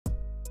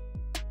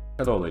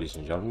Hello ladies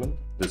and gentlemen,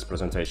 this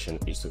presentation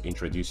is to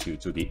introduce you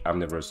to the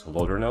Omniverse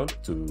Loader node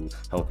to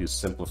help you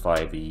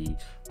simplify the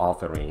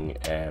authoring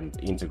and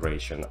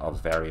integration of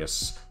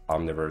various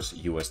Omniverse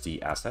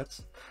USD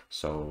assets.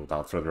 So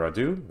without further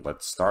ado,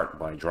 let's start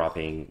by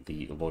dropping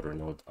the loader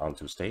node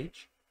onto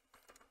stage.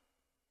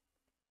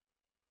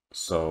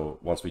 So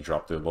once we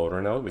drop the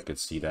loader node, we can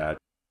see that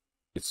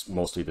it's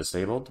mostly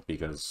disabled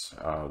because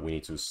we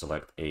need to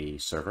select a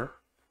server.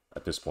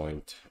 At this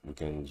point, we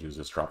can use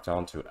this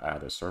dropdown to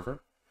add a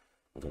server.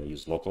 I'm going to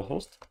use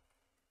localhost.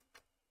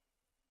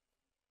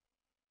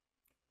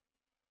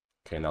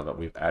 Okay, now that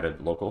we've added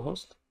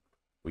localhost,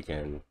 we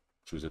can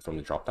choose it from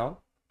the dropdown.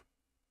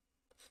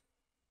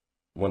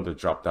 When the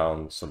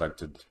dropdown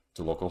selected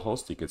to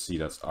localhost, you can see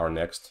that our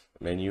next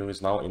menu is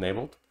now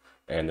enabled,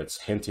 and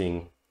it's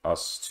hinting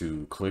us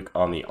to click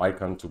on the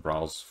icon to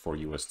browse for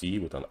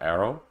USD with an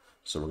arrow.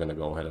 So we're going to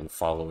go ahead and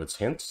follow its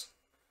hints,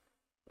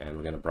 and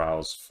we're going to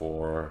browse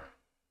for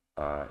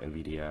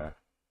NVIDIA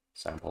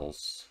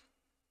samples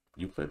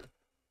Euclid.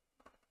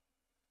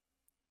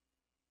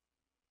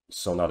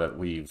 So now that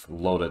we've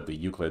loaded the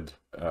Euclid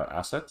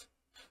asset,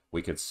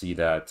 we could see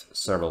that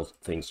several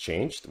things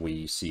changed.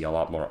 We see a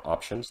lot more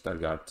options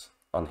that got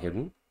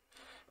unhidden,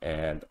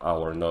 and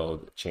our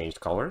node changed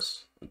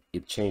colors.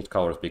 It changed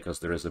colors because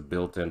there is a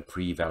built-in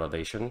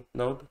pre-validation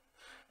node,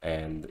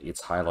 and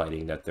it's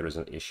highlighting that there is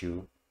an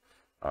issue.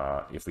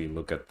 If we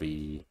look at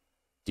the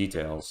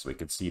details, we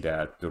could see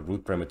that the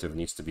root primitive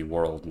needs to be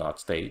world, not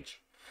stage.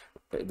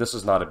 This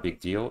is not a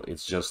big deal.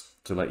 It's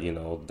just to let you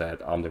know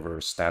that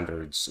Omniverse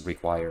standards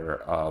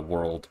require a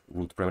world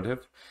root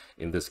primitive.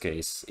 In this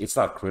case, it's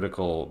not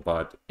critical,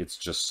 but it's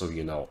just so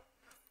you know.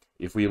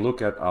 If we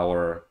look at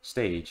our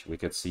stage, we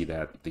could see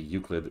that the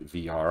Euclid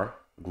VR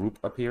group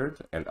appeared,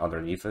 and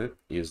underneath it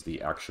is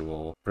the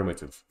actual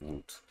primitive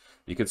root.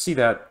 You could see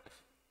that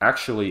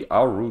actually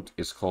our root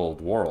is called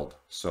world.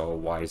 So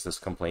why is this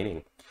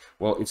complaining?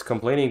 Well, it's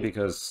complaining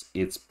because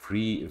it's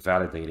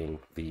pre-validating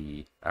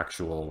the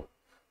actual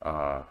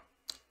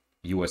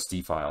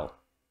USD file.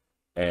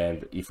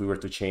 And if we were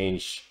to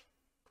change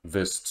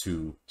this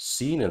to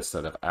scene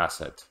instead of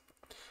asset,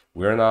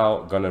 we're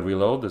now going to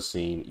reload the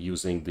scene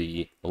using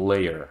the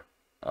layer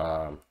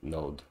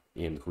node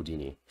in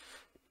Houdini.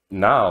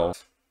 Now,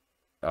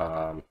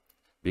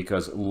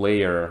 because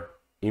layer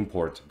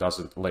import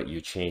doesn't let you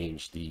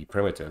change the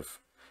primitive,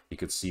 you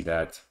could see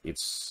that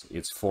it's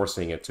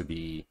forcing it to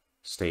be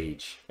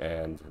stage,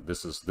 and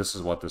this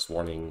is what this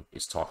warning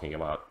is talking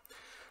about.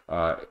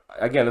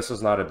 Again, this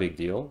is not a big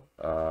deal.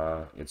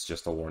 It's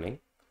just a warning,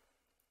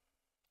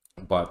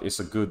 but it's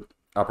a good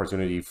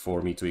opportunity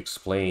for me to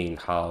explain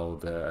how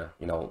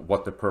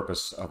what the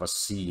purpose of a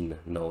scene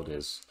node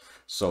is.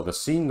 So the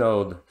scene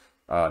node,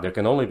 there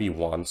can only be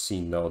one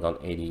scene node on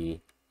any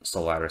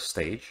Selector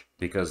stage,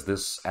 because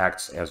this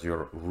acts as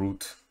your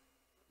root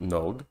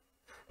node,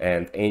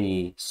 and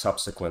any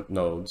subsequent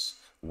nodes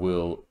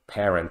will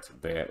parent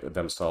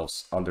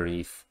themselves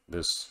underneath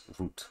this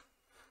root.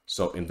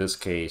 So in this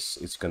case,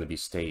 it's going to be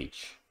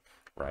stage,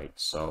 right?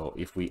 So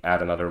if we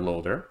add another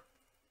loader,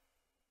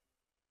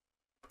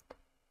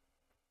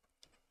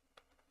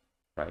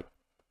 right,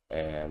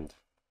 and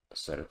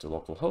set it to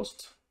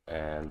localhost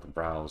and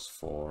browse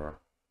for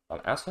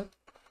an asset,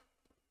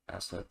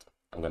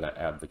 I'm going to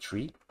add the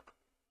tree.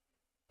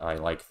 I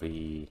like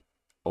the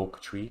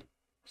oak tree.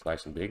 It's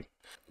nice and big.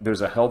 There's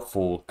a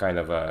helpful kind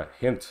of a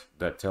hint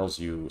that tells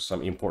you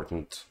some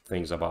important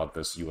things about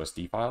this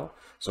USD file.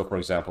 So for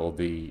example,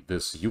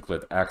 this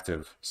Euclid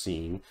active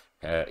scene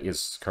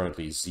is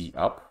currently Z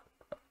up,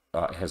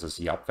 has a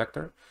Z up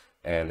vector,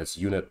 and its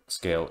unit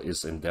scale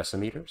is in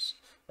decimeters.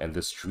 And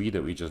this tree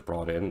that we just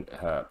brought in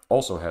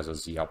also has a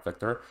Z up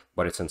vector,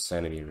 but it's in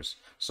centimeters.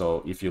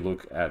 So if you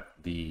look at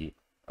the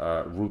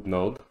root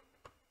node,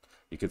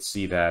 you could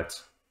see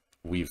that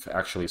we've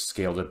actually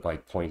scaled it by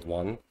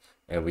 0.1,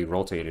 and we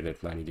rotated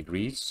it 90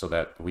 degrees so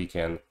that we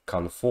can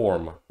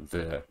conform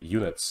the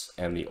units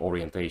and the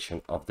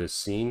orientation of this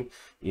scene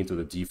into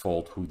the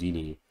default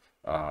Houdini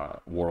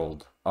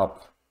world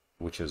up,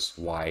 which is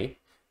Y,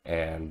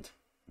 and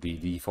the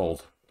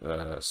default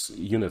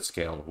unit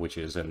scale, which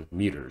is in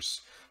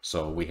meters.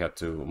 So we had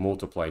to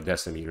multiply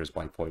decimeters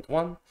by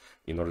 0.1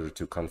 in order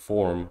to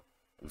conform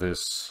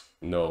this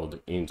node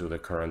into the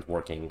current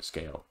working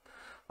scale.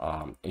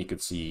 And you can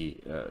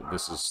see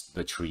this is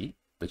the tree.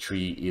 The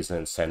tree is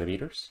in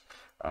centimeters.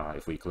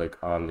 If we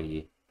click on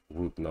the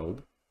root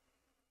node,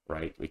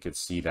 right, we could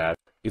see that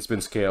it's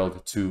been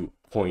scaled to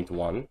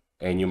 0.1.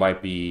 And you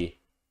might be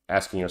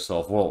asking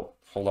yourself, well,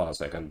 hold on a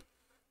second.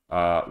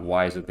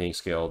 Why is it being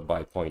scaled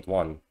by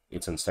 0.1?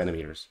 It's in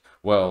centimeters.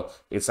 Well,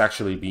 it's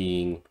actually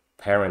being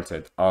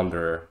parented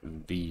under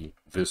the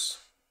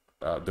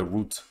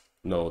root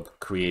node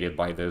created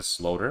by this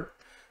loader.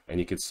 And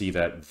you can see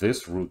that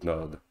this root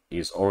node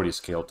is already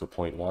scaled to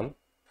 0.1.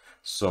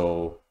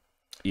 So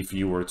if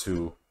you were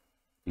to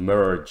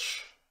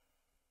merge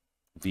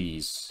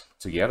these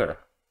together,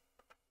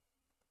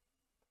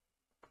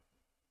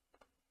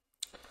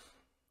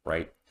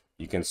 right,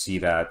 you can see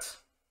that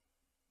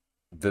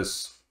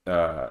this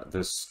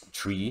this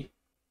tree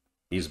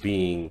is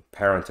being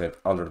parented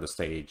under the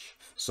stage.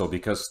 So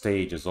because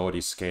stage is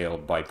already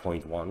scaled by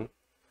 0.1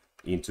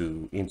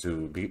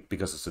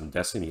 because it's in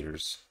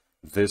decimeters,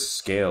 this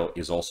scale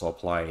is also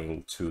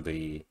applying to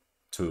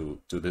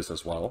this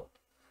as well.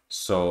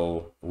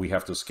 So we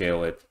have to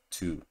scale it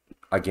to,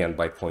 again,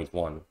 by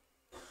 0.1.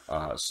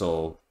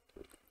 So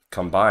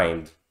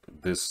combined,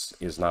 this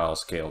is now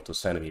scaled to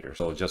centimeters.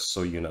 So just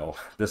so you know,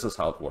 this is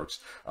how it works.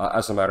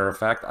 As a matter of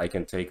fact, I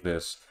can take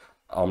this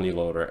Omni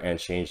Loader and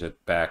change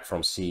it back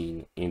from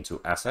scene into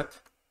asset.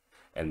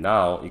 And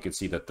now you can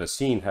see that the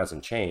scene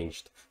hasn't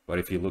changed, but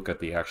if you look at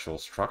the actual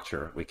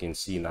structure, we can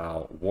see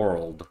now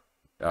world.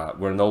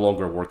 We're no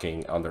longer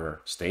working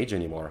under stage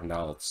anymore.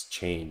 Now it's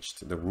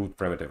changed. The root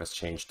primitive has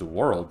changed to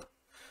world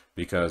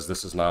because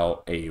this is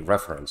now a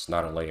reference,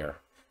 not a layer.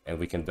 And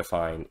we can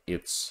define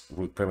its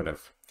root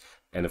primitive.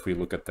 And if we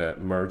look at the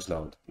merge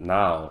node,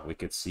 now we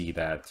could see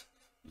that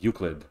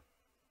Euclid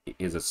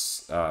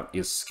is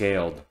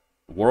scaled.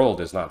 World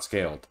is not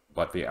scaled,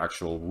 but the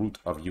actual root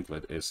of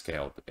Euclid is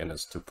scaled and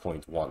is to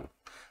 0.1.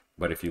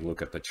 But if you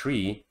look at the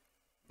tree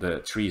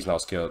is now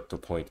scaled to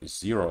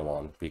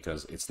 0.01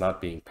 because it's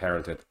not being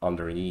parented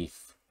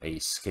underneath a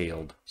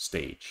scaled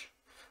stage.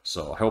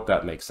 So I hope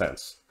that makes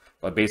sense.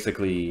 But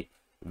basically,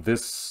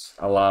 this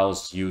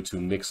allows you to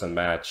mix and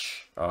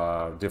match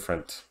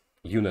different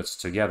units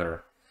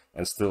together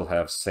and still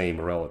have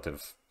same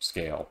relative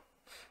scale,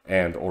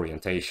 and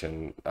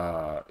orientation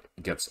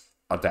gets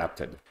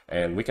adapted.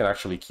 And we can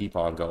actually keep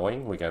on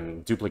going. We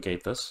can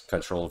duplicate this,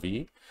 Control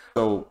V.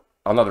 So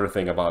another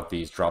thing about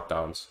these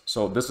drop-downs.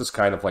 So this is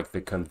kind of like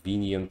the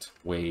convenient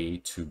way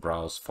to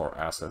browse for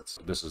assets.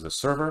 This is the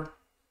server,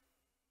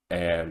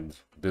 and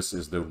this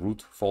is the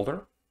root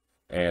folder.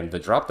 And the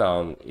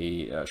drop-down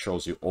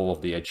shows you all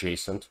of the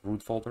adjacent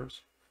root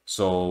folders.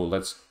 So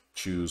let's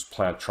choose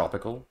Plant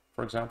Tropical,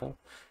 for example.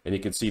 And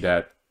you can see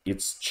that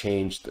it's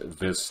changed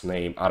this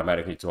name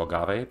automatically to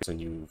Agave. It's a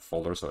new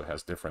folder, so it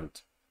has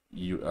different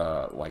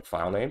like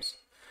file names.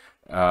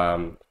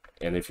 And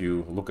if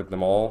you look at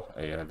them all,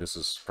 this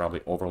is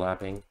probably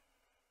overlapping.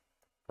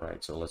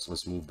 Right, so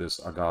let's move this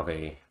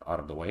Agave out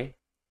of the way.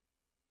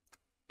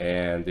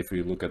 And if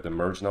we look at the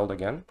merge node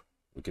again,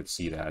 we could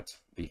see that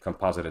the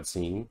composited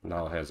scene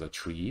now has a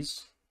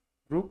trees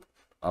group,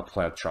 a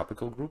plant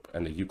tropical group,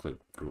 and a Euclid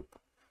group.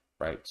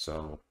 Right,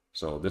 so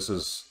this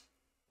is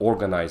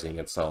organizing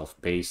itself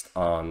based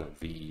on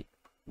the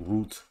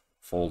root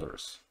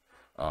folders.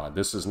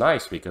 This is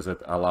nice because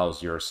it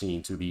allows your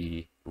scene to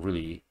be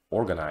really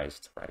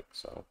organized, right?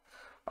 So,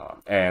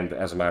 and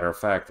as a matter of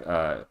fact,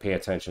 pay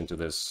attention to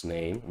this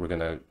name. We're going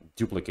to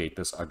duplicate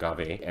this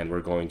Agave, and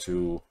we're going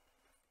to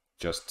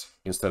just,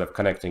 instead of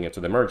connecting it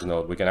to the merge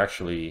node, we can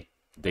actually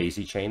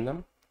daisy chain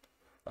them.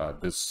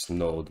 This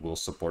node will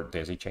support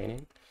daisy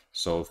chaining.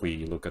 So if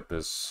we look at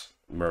this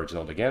merge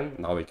node again,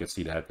 now we can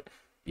see that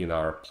in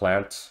our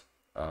plant,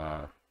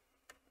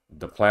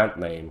 the plant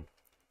name,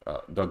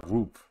 the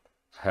group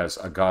has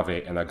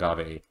Agave and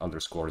Agave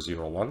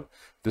 _01.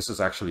 This is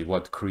actually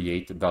what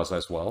create does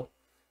as well.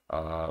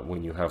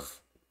 When you have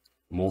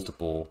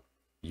multiple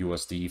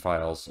USD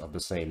files of the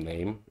same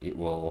name, it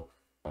will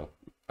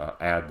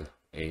add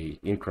a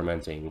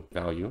incrementing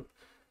value.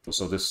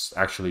 So this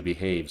actually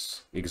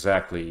behaves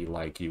exactly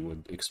like you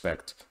would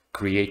expect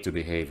create to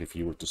behave if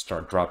you were to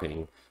start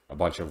dropping a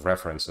bunch of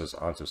references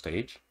onto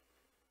stage.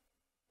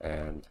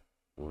 And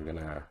we're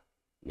gonna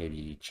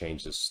maybe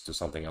change this to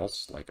something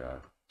else, like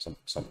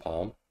some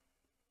palm,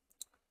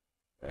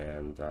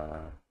 and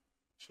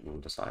should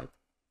move aside.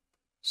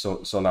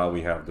 So now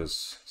we have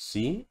this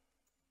scene,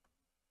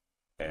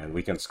 and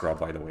we can scrub,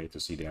 by the way, to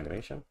see the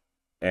animation.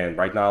 And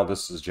right now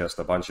this is just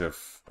a bunch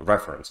of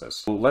references.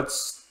 So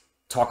let's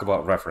talk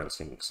about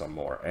referencing some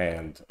more,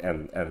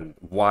 and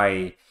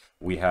why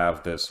we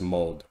have this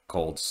mode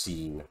called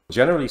scene.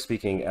 Generally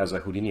speaking, as a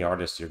Houdini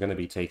artist, you're going to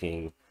be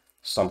taking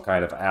some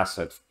kind of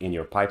asset in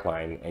your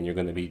pipeline, and you're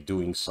going to be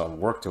doing some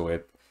work to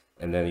it,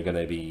 and then you're going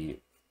to be,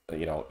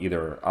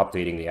 either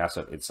updating the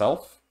asset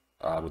itself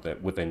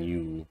with a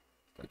new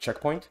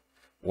checkpoint,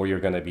 or you're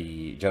going to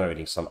be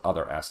generating some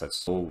other assets.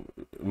 So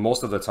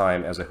most of the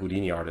time, as a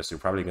Houdini artist, you're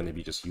probably going to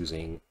be just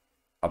using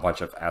a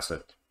bunch of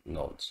asset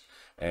nodes,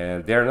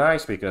 and they're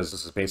nice because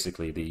this is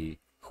basically the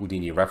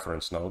Houdini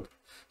reference node.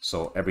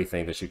 So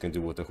everything that you can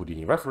do with the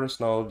Houdini reference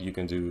node, you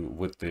can do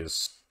with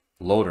this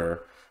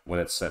loader when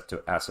it's set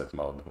to asset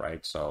mode,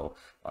 right? So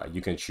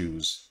you can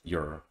choose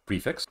your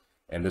prefix,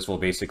 and this will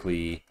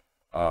basically,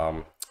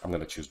 I'm going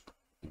to choose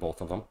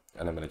both of them,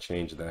 and I'm going to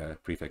change the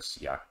prefix.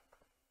 Yeah,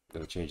 I'm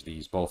going to change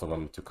both of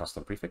them to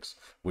custom prefix,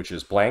 which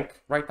is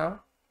blank right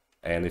now.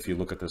 And if you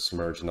look at this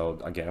merge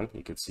node again,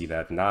 you can see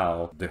that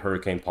now the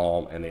hurricane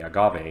palm and the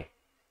agave,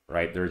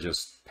 right, they're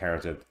just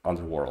parented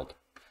underworld.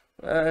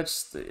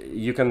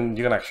 You can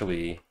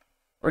actually,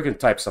 or you can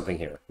type something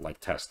here like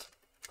test.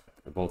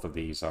 Both of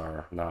these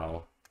are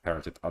now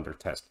parented under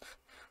test.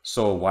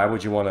 So why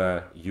would you want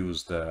to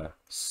use the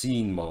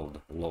scene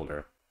mode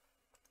loader?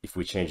 If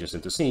we change this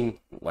into scene,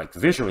 like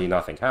visually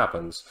nothing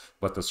happens,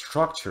 but the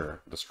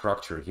structure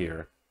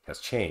here has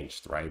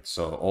changed, right?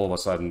 So all of a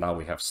sudden now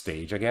we have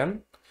stage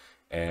again,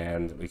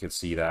 and we can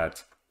see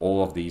that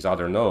all of these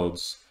other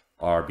nodes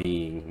are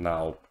being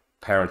now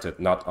parented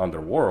not under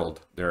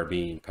world, they're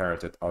being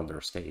parented under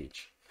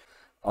stage.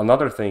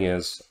 Another thing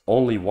is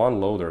only one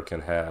loader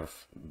can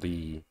have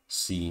the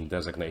scene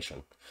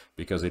designation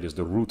because it is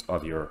the root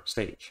of your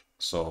stage.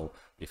 So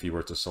if you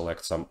were to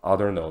select some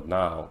other node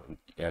now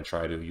and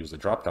try to use the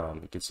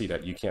dropdown, you can see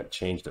that you can't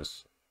change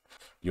this.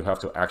 You have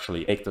to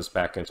actually make this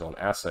back into an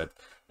asset,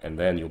 and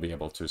then you'll be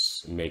able to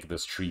make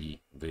this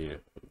tree the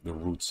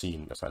root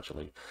scene,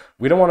 essentially.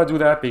 We don't want to do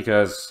that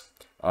because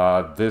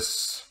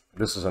this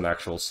is an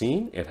actual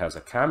scene. It has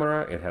a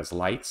camera, it has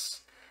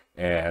lights,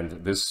 and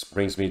this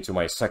brings me to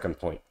my second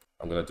point.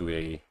 I'm going to do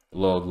a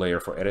load layer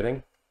for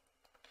editing,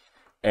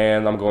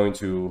 and I'm going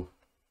to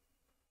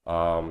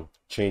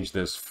change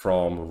this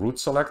from root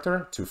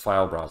selector to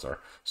file browser.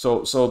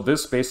 So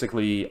this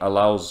basically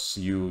allows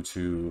you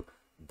to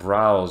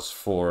browse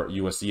for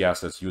USD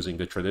assets using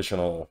the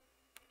traditional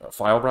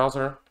file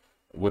browser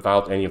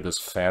without any of this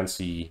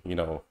fancy,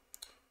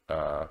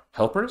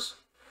 helpers.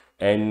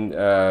 And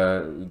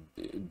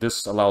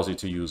this allows you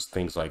to use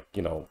things like,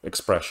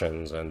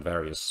 expressions and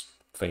various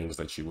things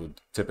that you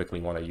would typically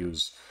want to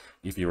use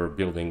if you were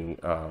building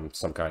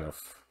some kind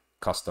of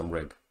custom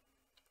rig.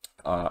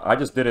 I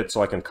just did it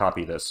so I can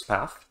copy this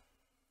path,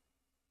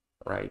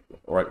 right?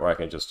 Or I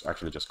can just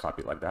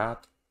copy like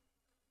that,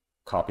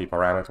 copy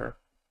parameter.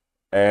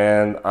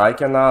 And I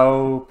can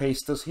now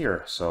paste this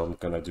here. So I'm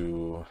going to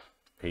do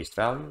paste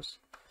values.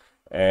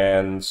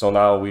 And so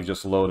now we've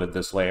just loaded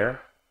this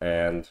layer,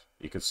 and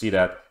you can see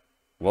that,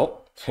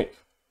 well,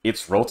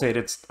 it's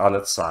rotated on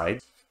its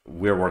side.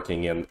 We're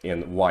working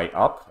in Y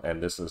up,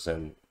 and this is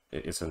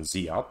it's in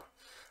Z up.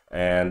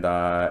 And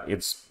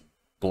it's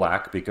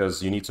black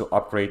because you need to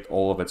upgrade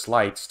all of its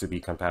lights to be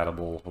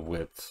compatible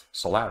with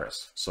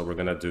Solaris. So we're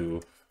going to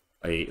do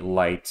a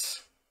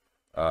light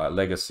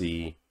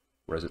legacy,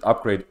 where is it?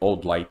 Upgrade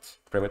old light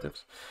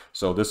primitives.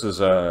 So this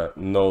is a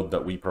node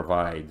that we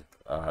provide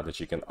that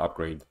you can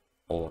upgrade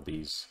all of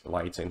these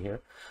lights in here.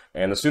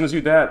 And as soon as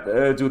you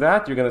do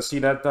that, you're going to see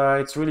that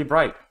it's really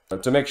bright.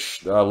 To make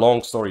a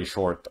long story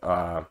short,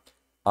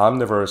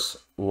 Omniverse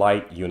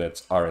light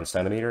units are in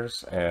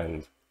centimeters,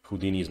 and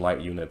Houdini's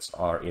light units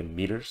are in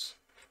meters.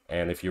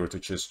 And if you were to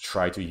just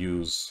try to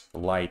use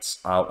lights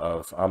out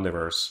of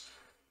Omniverse,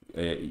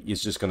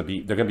 it's just going to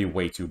be, they're going to be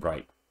way too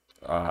bright.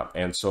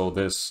 And so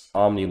this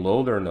Omni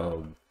Loader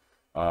node,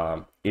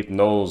 it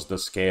knows the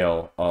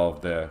scale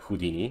of the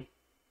Houdini.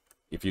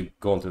 If you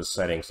go into the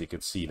settings, you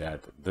can see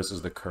that this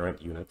is the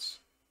current units,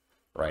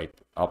 right?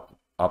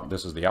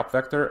 This is the up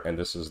vector, and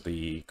this is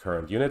the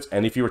current units.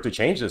 And if you were to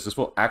change this, this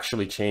will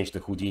actually change the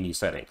Houdini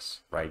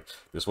settings, right?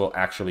 This will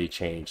actually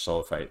change.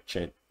 So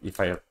if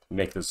I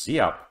make this Z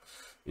up,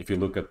 if you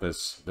look at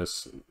this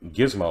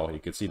gizmo, you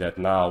can see that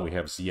now we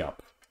have Z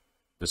up.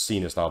 The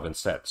scene has now been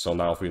set. So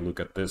now if we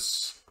look at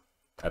this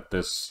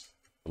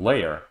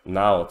layer,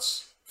 now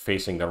it's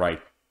facing the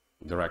right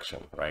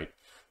direction, right?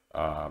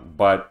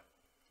 But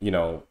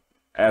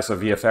as a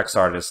VFX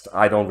artist,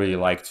 I don't really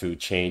like to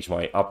change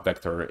my up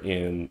vector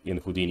in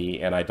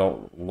Houdini, and I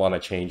don't want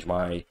to change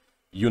my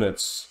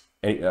units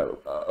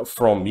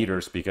from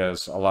meters,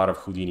 because a lot of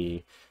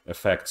Houdini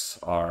effects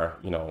are,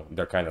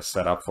 they're kind of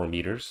set up for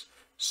meters.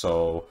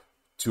 So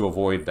to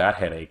avoid that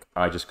headache,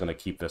 I'm just going to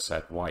keep this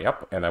at Y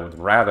up, and I would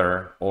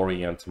rather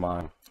orient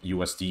my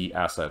USD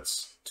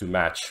assets to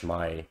match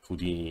my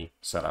Houdini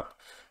setup.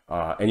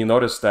 And you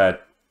notice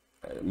that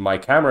my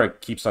camera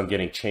keeps on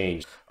getting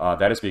changed.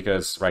 That is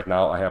because right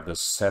now I have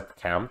this set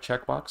cam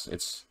checkbox.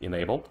 It's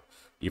enabled.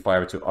 If I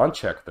were to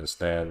uncheck this,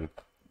 then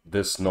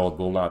this node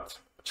will not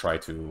try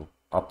to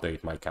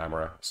update my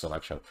camera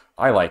selection.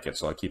 I like it,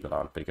 so I keep it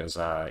on, because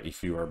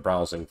if you are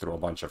browsing through a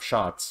bunch of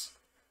shots,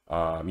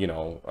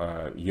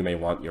 you may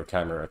want your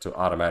camera to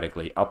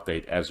automatically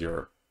update as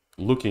you're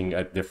looking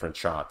at different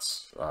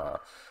shots.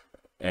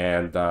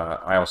 And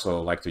I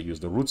also like to use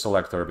the root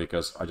selector,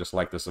 because I just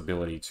like this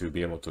ability to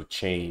be able to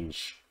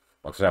change.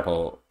 For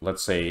example,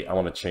 let's say I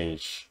want to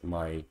change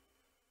my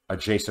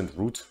adjacent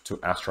root to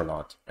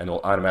astronaut, and it'll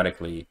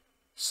automatically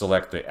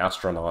select the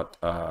astronaut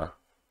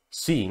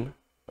scene,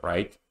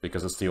 right?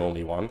 Because it's the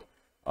only one.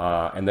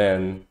 And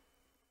then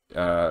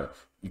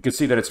you can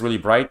see that it's really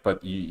bright,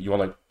 but you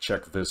want to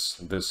check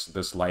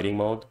this lighting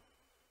mode,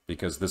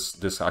 because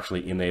this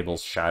actually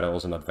enables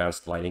shadows and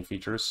advanced lighting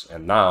features.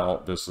 And now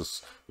this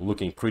is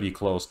looking pretty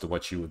close to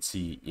what you would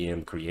see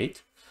in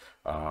Create.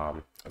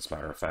 As a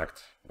matter of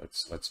fact,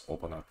 let's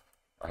open up.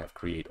 I have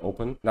Create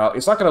open. Now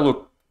it's not going to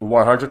look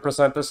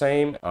 100% the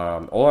same.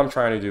 All I'm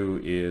trying to do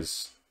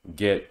is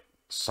get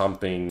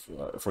something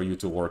for you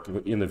to work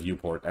in the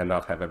viewport and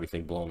not have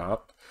everything blown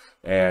out.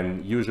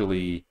 And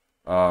usually,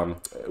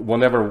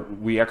 whenever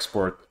we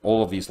export,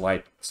 all of these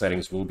light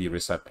settings will be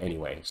reset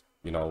anyways.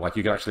 Like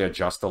you can actually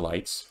adjust the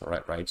lights,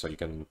 right? So you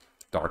can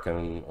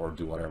darken or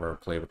do whatever,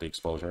 play with the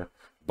exposure.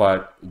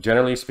 But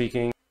generally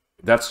speaking,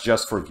 that's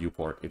just for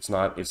viewport. It's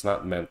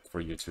not meant for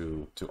you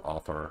to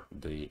author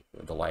the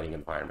lighting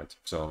environment.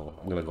 So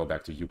I'm gonna go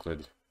back to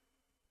Euclid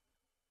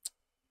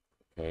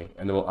Okay,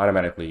 and it will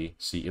automatically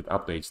see it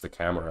updates the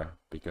camera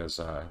because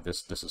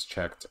this is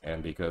checked,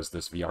 and because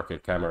this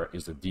VRKit camera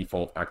is the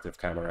default active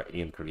camera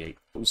in Create.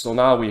 So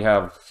now we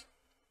have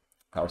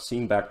our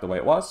scene back the way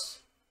it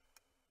was.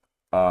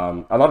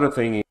 Another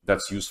thing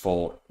that's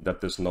useful that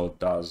this node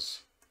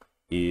does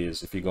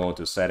is if you go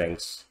into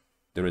settings,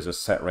 there is a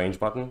set range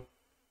button,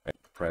 and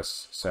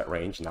press set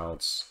range. Now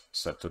it's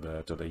set to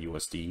the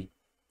USD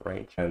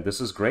range, and this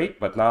is great.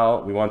 But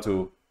now we want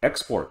to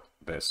export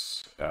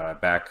this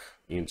back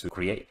into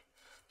Create.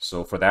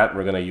 So for that,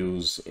 we're going to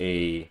use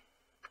a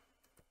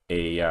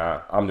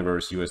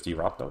Omniverse USD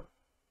wrap node.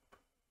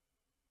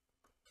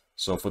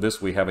 So for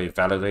this, we have a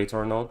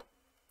validator node.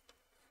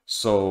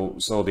 So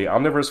the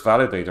Omniverse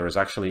validator is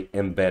actually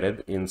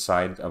embedded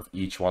inside of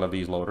each one of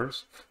these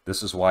loaders.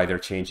 This is why they're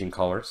changing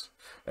colors.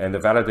 And the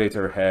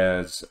validator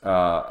has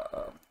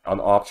an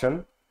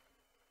option,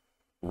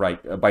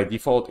 right? By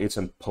default, it's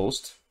in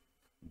post,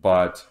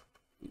 but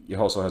it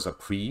also has a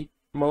pre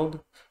mode,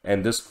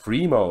 and this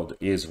pre mode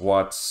is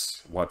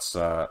what's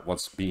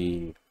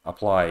being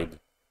applied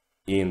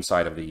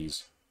inside of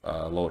these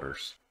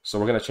loaders. So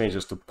we're going to change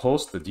this to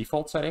post, the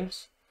default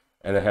settings,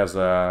 and it has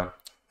a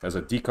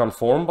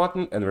deconform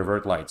button and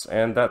revert lights,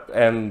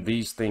 and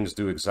these things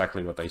do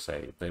exactly what they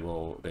say. They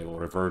will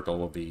revert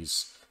all of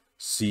these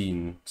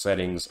scene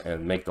settings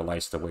and make the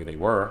lights the way they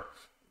were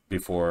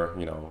before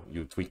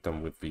you tweak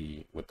them with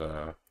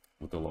the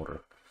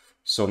loader.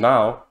 So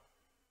now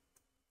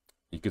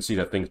you can see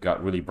that things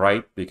got really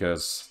bright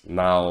because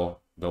now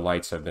the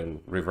lights have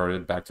been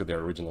reverted back to their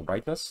original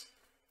brightness.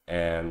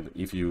 And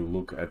if you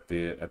look at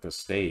the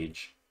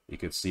stage, you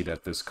can see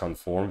that this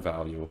conform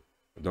value,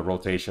 the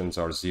rotations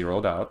are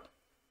zeroed out,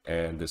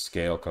 and the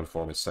scale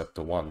conform is set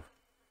to 1.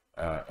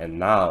 And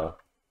now,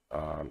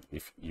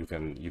 if you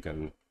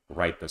can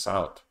write this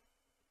out,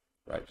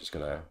 right? Just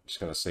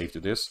gonna save to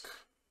disk.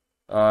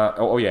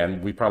 Oh yeah,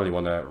 and we probably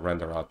want to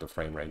render out the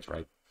frame range,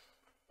 right?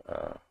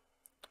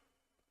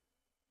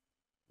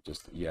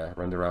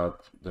 Render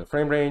out the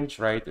frame range,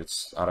 right?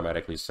 It's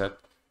automatically set,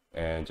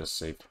 and just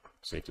save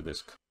to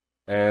disk.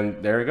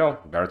 And there you go,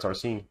 that's our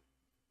scene.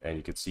 And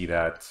you can see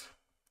that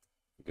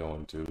go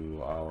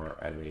into our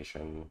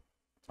animation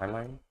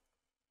timeline.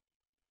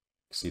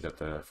 See that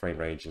the frame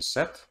range is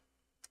set,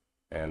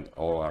 and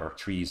all our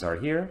trees are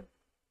here,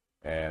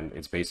 and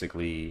it's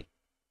basically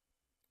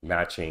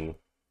matching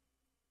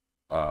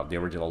the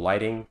original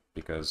lighting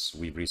because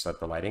we reset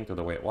the lighting to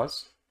the way it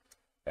was.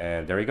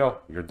 And there you go,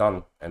 you're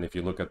done. And if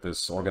you look at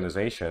this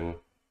organization,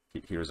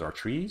 here's our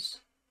trees,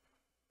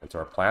 it's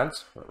our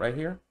plants right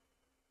here,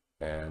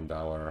 and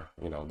our,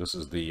 this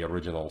is the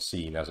original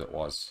scene as it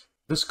was.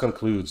 This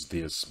concludes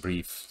this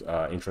brief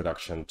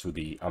introduction to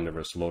the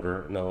Omniverse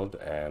Loader node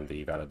and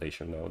the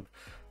validation node.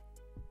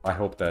 I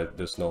hope that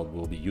this node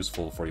will be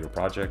useful for your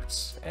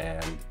projects,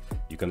 and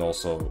you can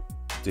also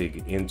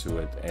dig into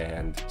it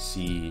and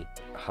see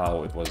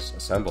how it was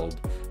assembled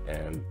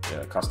and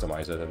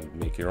customize it and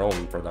make your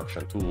own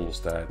production tools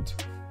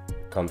that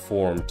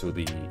conform to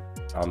the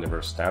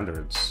Omniverse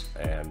standards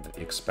and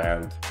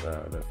expand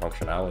the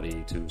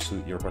functionality to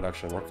suit your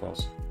production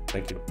workflows.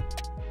 Thank you.